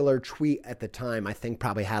popular tweet at the time, I think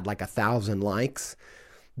probably had like 1,000 likes.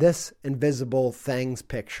 This invisible things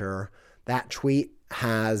picture, that tweet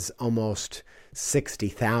has almost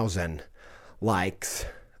 60,000 likes.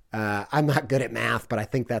 I'm not good at math, but I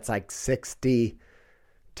think that's like 60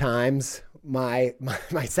 times my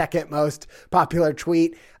second most popular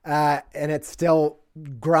tweet, and it's still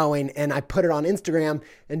growing. And I put it on Instagram,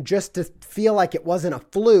 and just to feel like it wasn't a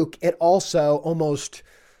fluke, it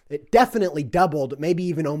definitely doubled, maybe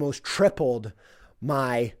even almost tripled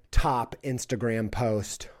my top Instagram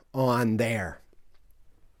post on there.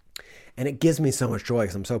 And it gives me so much joy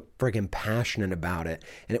because I'm so friggin' passionate about it.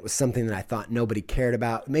 And it was something that I thought nobody cared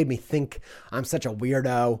about. It made me think I'm such a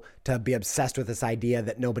weirdo to be obsessed with this idea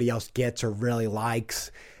that nobody else gets or really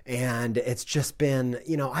likes. And it's just been,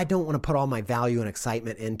 I don't want to put all my value and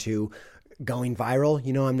excitement into going viral.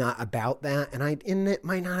 I'm not about that. And it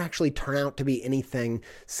might not actually turn out to be anything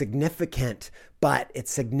significant, but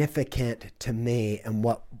it's significant to me. And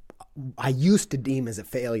what I used to deem as a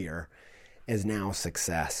failure is now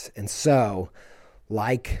success. And so,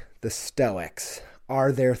 like the Stoics,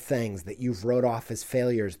 are there things that you've wrote off as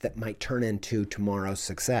failures that might turn into tomorrow's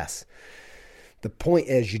success? The point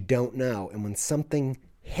is you don't know. And when something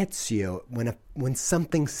hits you, when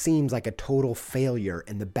something seems like a total failure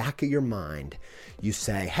in the back of your mind, you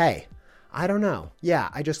say, hey, I don't know. Yeah,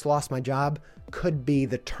 I just lost my job. Could be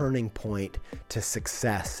the turning point to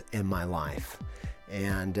success in my life.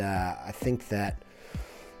 And I think that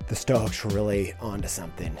the Stoics were really onto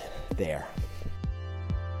something there.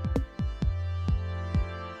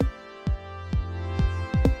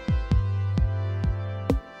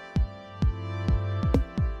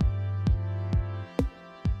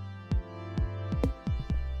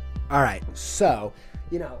 All right, so,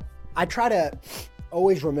 I try to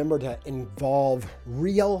always remember to involve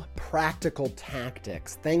real practical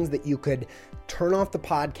tactics, things that you could turn off the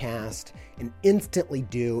podcast and instantly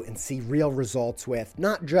do and see real results with,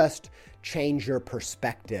 not just change your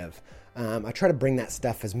perspective. I try to bring that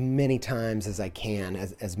stuff as many times as I can,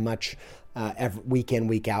 as much every week in,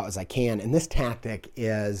 week out as I can. And this tactic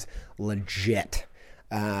is legit.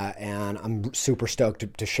 And I'm super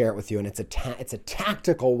stoked to share it with you. And it's a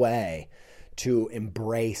tactical way to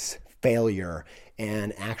embrace failure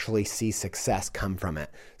and actually see success come from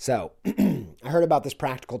it. So I heard about this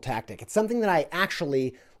practical tactic. It's something that I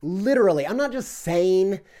actually literally, I'm not just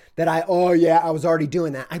saying that I was already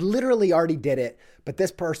doing that. I literally already did it, but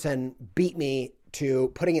this person beat me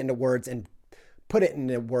to putting it into words and put it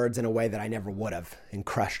into words in a way that I never would have, and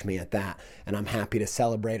crushed me at that. And I'm happy to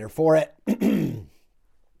celebrate her for it.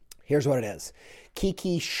 Here's what it is.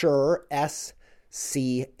 Kiki Schirr, Schirr,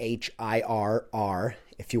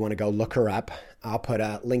 if you want to go look her up. I'll put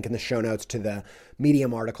a link in the show notes to the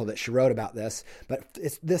Medium article that she wrote about this. But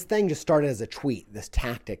this thing just started as a tweet, this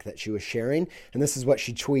tactic that she was sharing. And this is what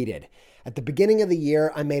she tweeted. At the beginning of the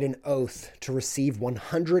year, I made an oath to receive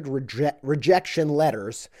 100 rejection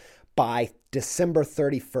letters by December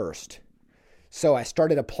 31st. So I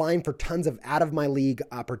started applying for tons of out-of-my-league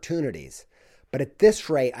opportunities. But at this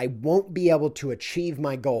rate, I won't be able to achieve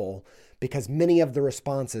my goal because many of the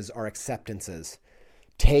responses are acceptances.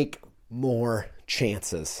 Take more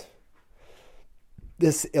chances.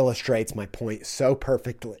 This illustrates my point so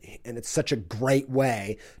perfectly, and it's such a great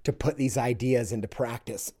way to put these ideas into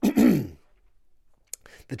practice. The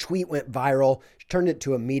tweet went viral. She turned it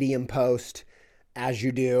to a Medium post, as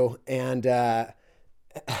you do, and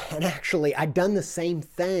actually, I'd done the same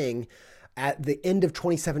thing at the end of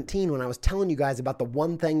 2017 when I was telling you guys about the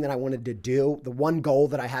one thing that I wanted to do, the one goal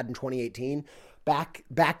that I had in 2018. Back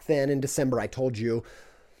then in December, I told you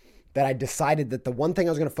that I decided that the one thing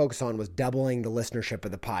I was going to focus on was doubling the listenership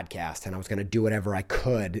of the podcast, and I was going to do whatever I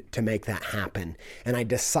could to make that happen. And I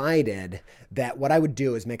decided that what I would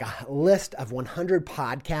do is make a list of 100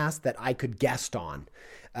 podcasts that I could guest on,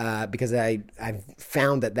 because I've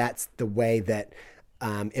found that that's the way that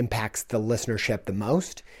impacts the listenership the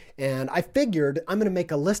most. And I figured I'm going to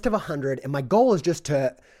make a list of 100, and my goal is just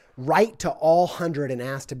to write to all 100 and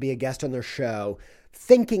ask to be a guest on their show,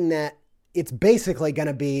 thinking that it's basically going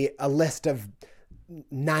to be a list of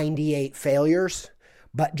 98 failures,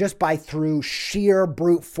 but just through sheer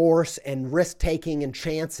brute force and risk-taking and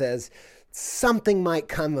chances, something might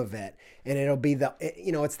come of it. And it'll be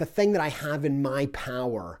it's the thing that I have in my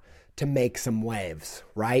power to make some waves,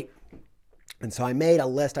 right? And so I made a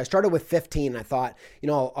list. I started with 15. I thought,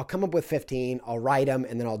 I'll come up with 15, I'll write them,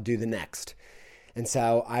 and then I'll do the next. And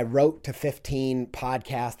so I wrote to 15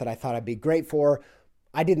 podcasts that I thought I'd be great for.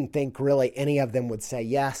 I didn't think really any of them would say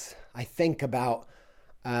yes. I think about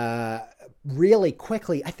really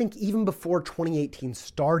quickly, I think even before 2018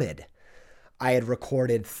 started, I had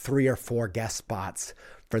recorded 3 or 4 guest spots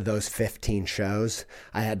for those 15 shows.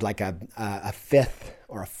 I had like a fifth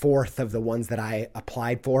or a fourth of the ones that I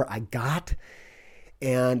applied for, I got.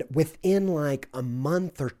 And within like a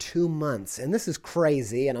month or 2 months, and this is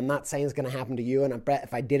crazy, and I'm not saying it's going to happen to you, and I bet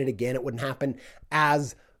if I did it again, it wouldn't happen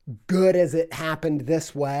as good as it happened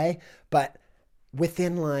this way, but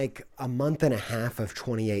within like a month and a half of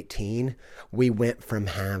 2018, we went from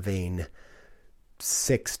having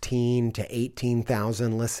 16 to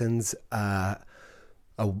 18,000 listens a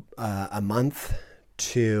month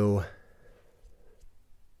to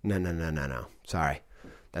no. Sorry,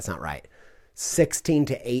 that's not right. 16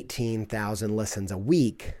 to 18,000 listens a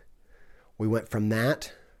week. We went from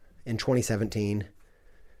that in 2017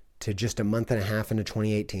 to just a month and a half into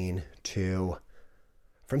 2018 to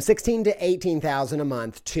from 16 to 18,000 a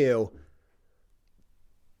month to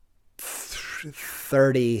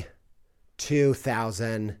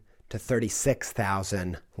 32,000 to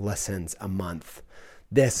 36,000 listens a month.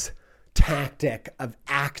 This tactic of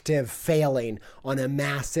active failing on a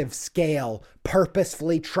massive scale,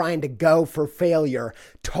 purposefully trying to go for failure,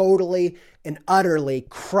 totally and utterly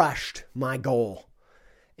crushed my goal.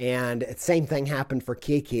 And the same thing happened for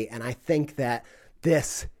Kiki. And I think that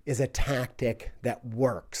this is a tactic that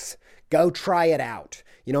works. Go try it out.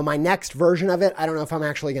 My next version of it, I don't know if I'm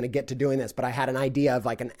actually going to get to doing this, but I had an idea of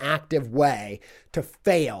like an active way to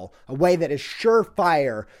fail, a way that is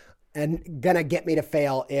surefire and going to get me to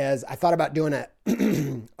fail is I thought about doing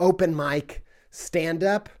an open mic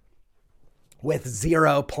stand-up with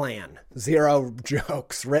zero plan, zero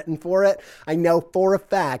jokes written for it. I know for a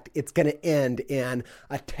fact it's going to end in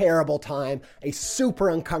a terrible time, a super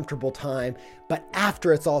uncomfortable time. But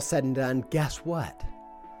after it's all said and done, guess what?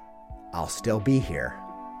 I'll still be here.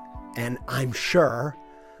 And I'm sure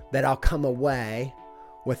that I'll come away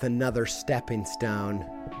with another stepping stone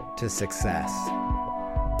to success.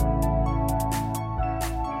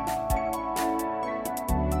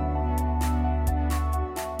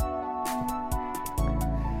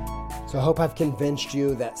 So I hope I've convinced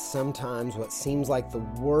you that sometimes what seems like the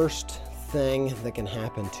worst thing that can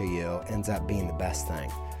happen to you ends up being the best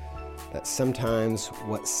thing. That sometimes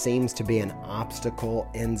what seems to be an obstacle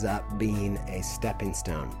ends up being a stepping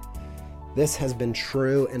stone. This has been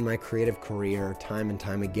true in my creative career time and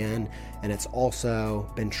time again, and it's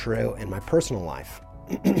also been true in my personal life.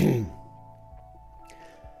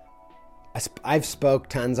 I've spoke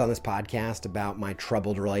tons on this podcast about my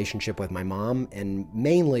troubled relationship with my mom, and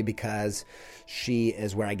mainly because she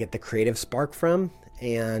is where I get the creative spark from.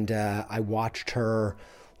 And I watched her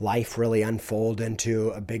life really unfold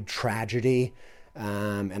into a big tragedy.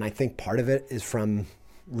 And I think part of it is from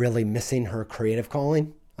really missing her creative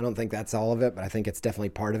calling. I don't think that's all of it, but I think it's definitely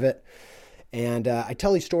part of it. And I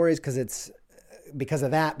tell these stories because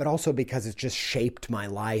of that, but also because it's just shaped my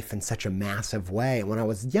life in such a massive way. And when I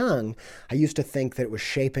was young, I used to think that it was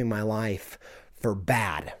shaping my life for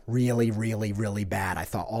bad, really, really, really bad. I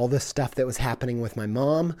thought all this stuff that was happening with my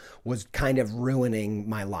mom was kind of ruining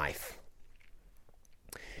my life.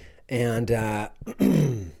 And I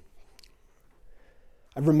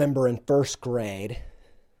remember in first grade,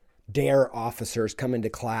 DARE officers coming to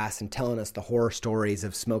class and telling us the horror stories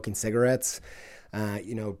of smoking cigarettes.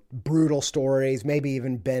 Brutal stories, maybe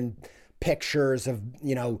even been pictures of,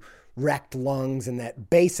 wrecked lungs, and that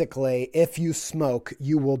basically if you smoke,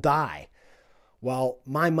 you will die. Well,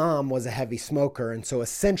 my mom was a heavy smoker, and so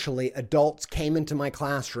essentially adults came into my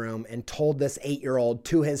classroom and told this 8-year-old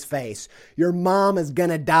to his face, your mom is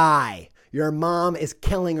gonna die. Your mom is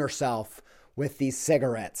killing herself with these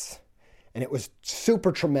cigarettes. And it was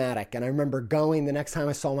super traumatic. And I remember going the next time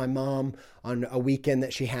I saw my mom on a weekend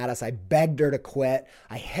that she had us, I begged her to quit.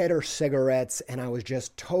 I hid her cigarettes, and I was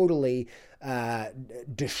just totally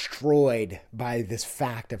destroyed by this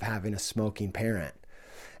fact of having a smoking parent.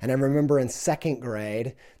 And I remember in second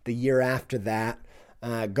grade, the year after that,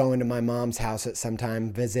 going to my mom's house at some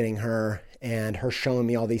time, visiting her, and her showing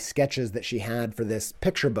me all these sketches that she had for this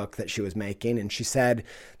picture book that she was making. And she said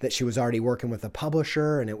that she was already working with a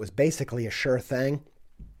publisher, and it was basically a sure thing.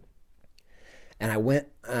 And I went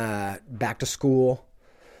back to school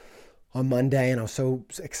on Monday, and I was so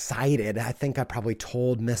excited. I think I probably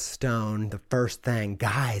told Miss Stone the first thing.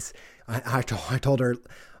 Guys, I told her,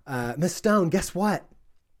 Miss Stone, guess what?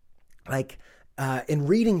 In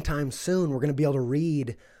reading time soon, we're going to be able to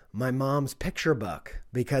read my mom's picture book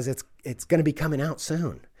because it's going to be coming out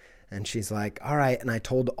soon. And she's like, all right. And I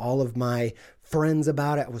told all of my friends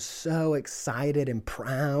about it. I was so excited and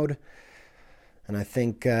proud. And I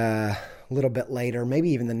think a little bit later, maybe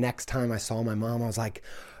even the next time I saw my mom, I was like,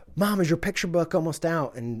 Mom, is your picture book almost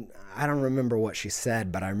out? And I don't remember what she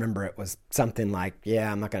said, but I remember it was something like,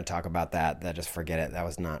 yeah, I'm not going to talk about that. Just forget it. That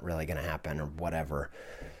was not really going to happen or whatever.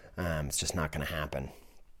 It's just not going to happen.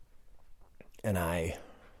 And I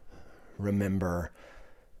remember,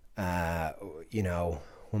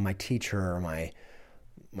 when my teacher or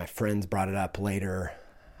my friends brought it up later,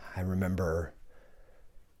 I remember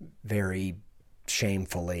very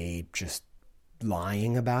shamefully just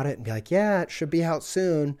lying about it and be like, yeah, it should be out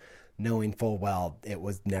soon, knowing full well it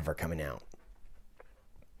was never coming out.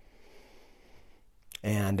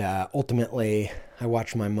 And ultimately, I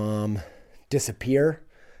watched my mom disappear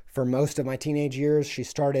for most of my teenage years. She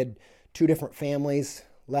started 2 different families,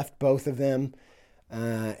 left both of them,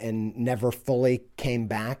 and never fully came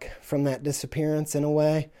back from that disappearance in a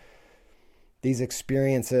way. These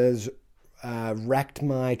experiences wrecked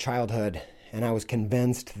my childhood, and I was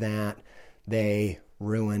convinced that they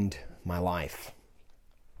ruined my life.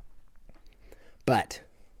 But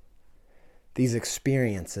these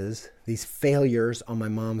experiences, these failures on my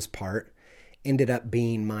mom's part, ended up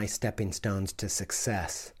being my stepping stones to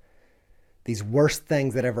success. These worst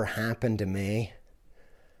things that ever happened to me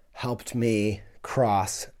helped me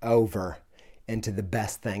cross over into the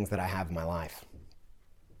best things that I have in my life.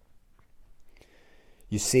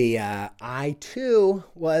 You see, I too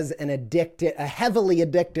was a heavily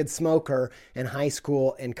addicted smoker in high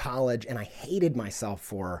school and college, and I hated myself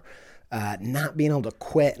for not being able to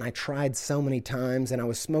quit. And I tried so many times, and I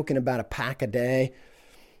was smoking about a pack a day.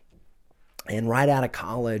 And right out of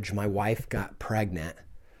college, my wife got pregnant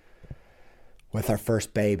with our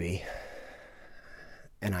first baby,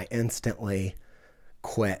 and I instantly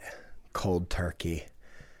quit cold turkey,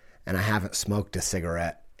 and I haven't smoked a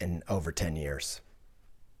cigarette in over 10 years.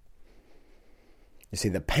 You see,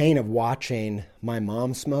 the pain of watching my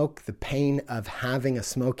mom smoke, the pain of having a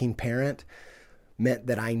smoking parent, meant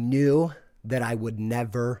that I knew that I would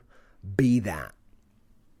never be that.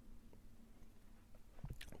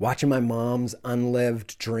 Watching my mom's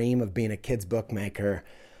unlived dream of being a kid's bookmaker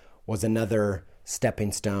was another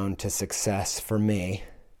stepping stone to success for me.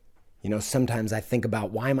 Sometimes I think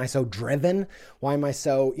about, why am I so driven? Why am I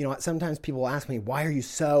so, sometimes people ask me, why are you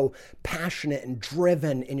so passionate and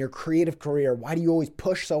driven in your creative career? Why do you always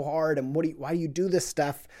push so hard? And why do you do this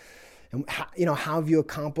stuff? And how have you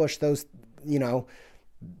accomplished those,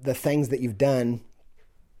 the things that you've done?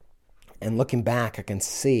 And looking back, I can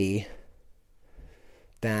see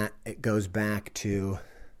that it goes back to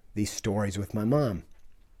these stories with my mom.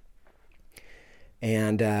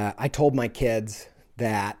 And I told my kids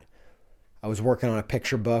that I was working on a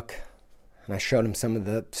picture book, and I showed them some of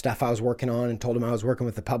the stuff I was working on and told them I was working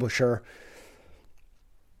with the publisher.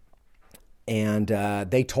 And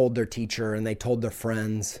they told their teacher and they told their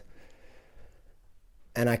friends.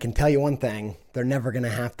 And I can tell you one thing, they're never going to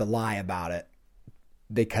have to lie about it,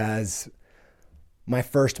 because my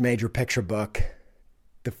first major picture book,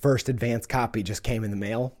 the first advanced copy, just came in the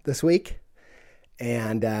mail this week.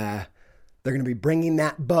 And they're going to be bringing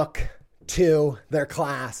that book to their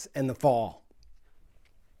class in the fall.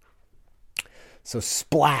 So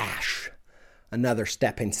splash, another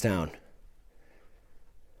stepping stone.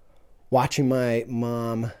 Watching my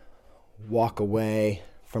mom walk away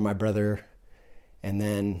from my brother and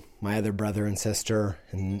then my other brother and sister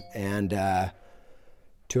and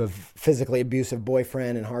to a physically abusive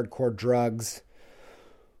boyfriend and hardcore drugs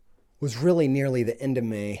was really nearly the end of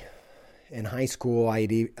me. In high school,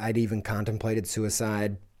 I'd even contemplated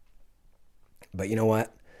suicide. But you know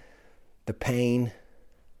what? The pain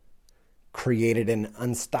created an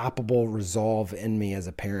unstoppable resolve in me as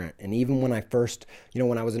a parent. And even when I first,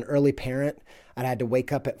 when I was an early parent, I had to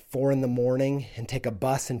wake up at 4 a.m. and take a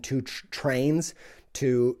bus and 2 trains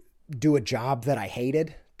to do a job that I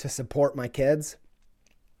hated to support my kids.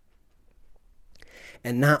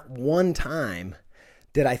 And not one time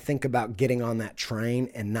did I think about getting on that train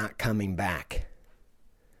and not coming back.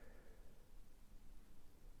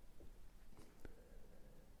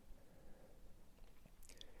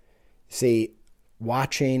 See,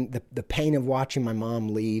 watching the pain of watching my mom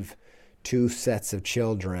leave 2 sets of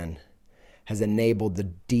children has enabled the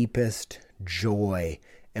deepest joy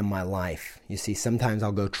in my life. You see, sometimes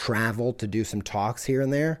I'll go travel to do some talks here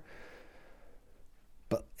and there,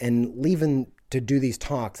 and leaving to do these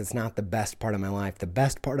talks, it's not the best part of my life. The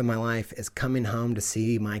best part of my life is coming home to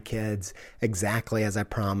see my kids exactly as I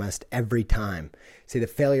promised every time. See, the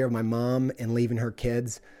failure of my mom in leaving her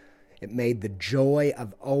kids, it made the joy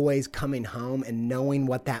of always coming home and knowing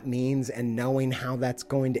what that means and knowing how that's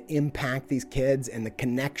going to impact these kids, and the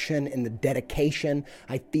connection and the dedication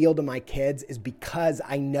I feel to my kids is because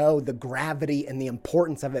I know the gravity and the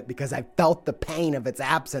importance of it, because I felt the pain of its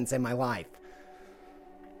absence in my life.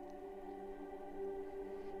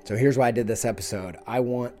 So here's why I did this episode. I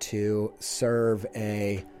want to serve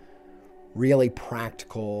a really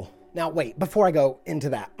practical... Now, wait, before I go into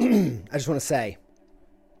that, I just want to say,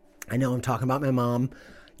 I know I'm talking about my mom.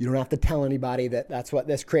 You don't have to tell anybody that that's what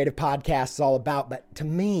this creative podcast is all about. But to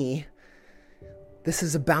me, this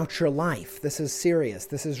is about your life. This is serious.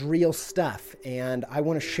 This is real stuff. And I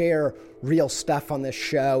want to share real stuff on this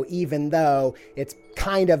show, even though it's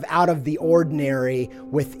kind of out of the ordinary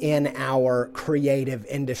within our creative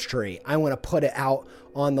industry. I want to put it out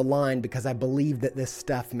on the line because I believe that this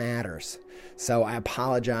stuff matters. So I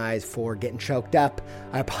apologize for getting choked up.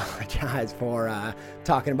 I apologize for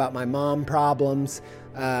talking about my mom problems.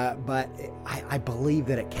 But I believe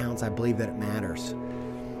that it counts. I believe that it matters.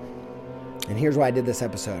 And here's why I did this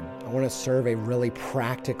episode. I want to serve a really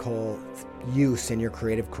practical use in your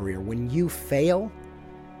creative career. When you fail,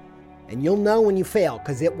 and you'll know when you fail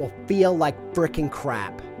because it will feel like freaking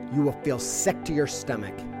crap. You will feel sick to your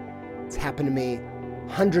stomach. It's happened to me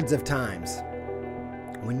hundreds of times.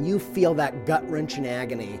 When you feel that gut-wrenching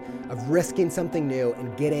agony of risking something new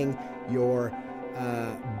and getting your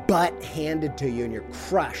butt handed to you and you're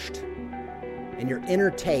crushed, and your inner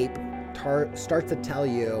tape starts to tell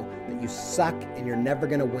you that you suck and you're never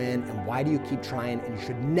going to win, and why do you keep trying, and you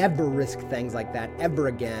should never risk things like that ever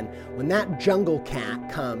again. When that jungle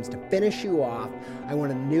cat comes to finish you off, I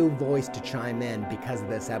want a new voice to chime in because of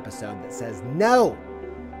this episode that says, no,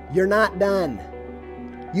 you're not done.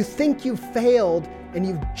 You think you've failed, and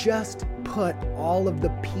you've just put all of the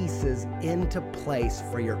pieces into place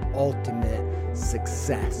for your ultimate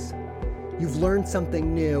success. You've learned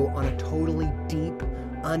something new on a totally deep,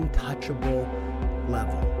 untouchable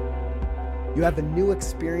level. You have a new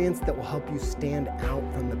experience that will help you stand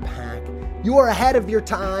out from the pack. You are ahead of your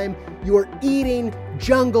time. You are eating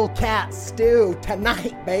jungle cat stew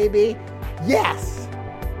tonight, baby. Yes!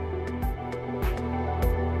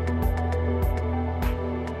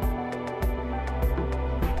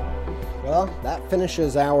 Well, that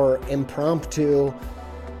finishes our impromptu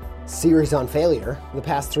series on failure. The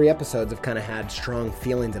past 3 episodes have kind of had strong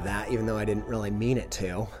feelings of that, even though I didn't really mean it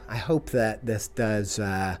to. I hope that this does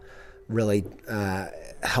really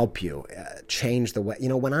help you change the way.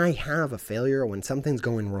 When I have a failure, when something's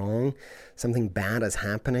going wrong, something bad is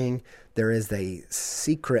happening, there is a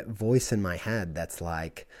secret voice in my head that's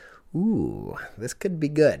like, Ooh, this could be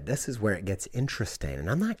good. This is where it gets interesting. And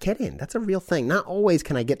I'm not kidding. That's a real thing. Not always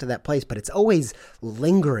can I get to that place, but it's always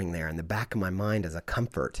lingering there in the back of my mind as a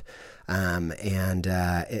comfort.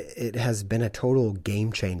 It has been a total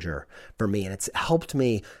game changer for me. And it's helped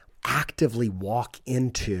me actively walk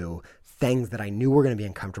into things that I knew were going to be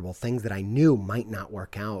uncomfortable, things that I knew might not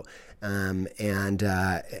work out. And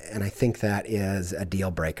I think that is a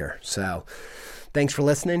deal breaker. So thanks for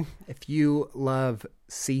listening. If you love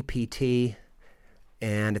CPT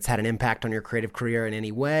and it's had an impact on your creative career in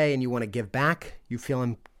any way and you want to give back, you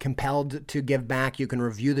feel compelled to give back, you can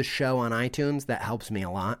review the show on iTunes. That helps me a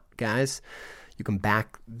lot, guys. You can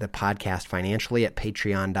back the podcast financially at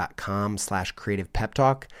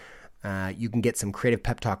patreon.com/creativepeptalk. You can get some Creative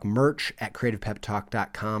Pep Talk merch at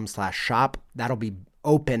creativepeptalk.com/shop. That'll be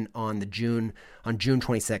open on June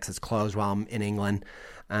 26th. It's closed while I'm in England.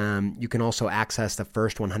 You can also access the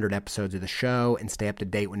first 100 episodes of the show and stay up to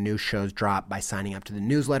date when new shows drop by signing up to the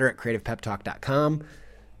newsletter at creativepeptalk.com.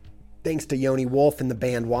 Thanks to Yoni Wolf and the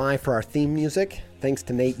band Y for our theme music. Thanks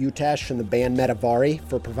to Nate Utesh and the band Metavari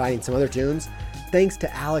for providing some other tunes. Thanks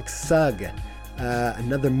to Alex Sugg,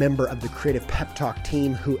 another member of the Creative Pep Talk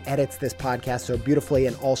team who edits this podcast so beautifully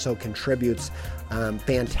and also contributes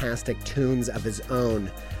fantastic tunes of his own.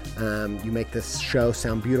 You make this show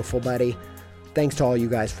sound beautiful, buddy. Thanks to all you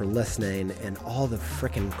guys for listening and all the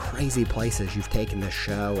freaking crazy places you've taken this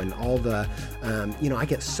show and all the, I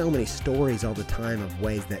get so many stories all the time of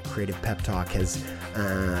ways that Creative Pep Talk has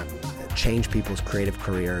changed people's creative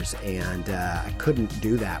careers, and I couldn't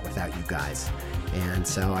do that without you guys. And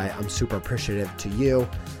so I'm super appreciative to you.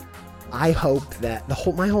 I hope that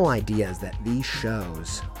my whole idea is that these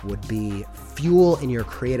shows would be fuel in your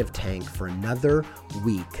creative tank for another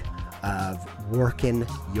week of working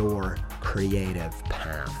your creative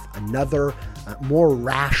path. Another, more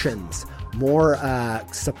rations, more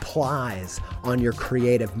supplies on your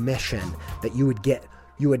creative mission that you would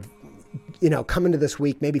come into this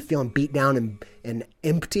week maybe feeling beat down and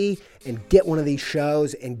empty, and get one of these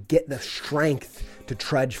shows and get the strength to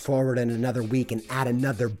trudge forward in another week and add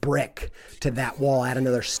another brick to that wall, add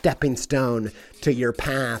another stepping stone to your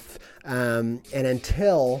path. And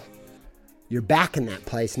until you're back in that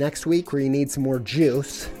place next week where you need some more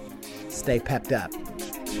juice, stay pepped up.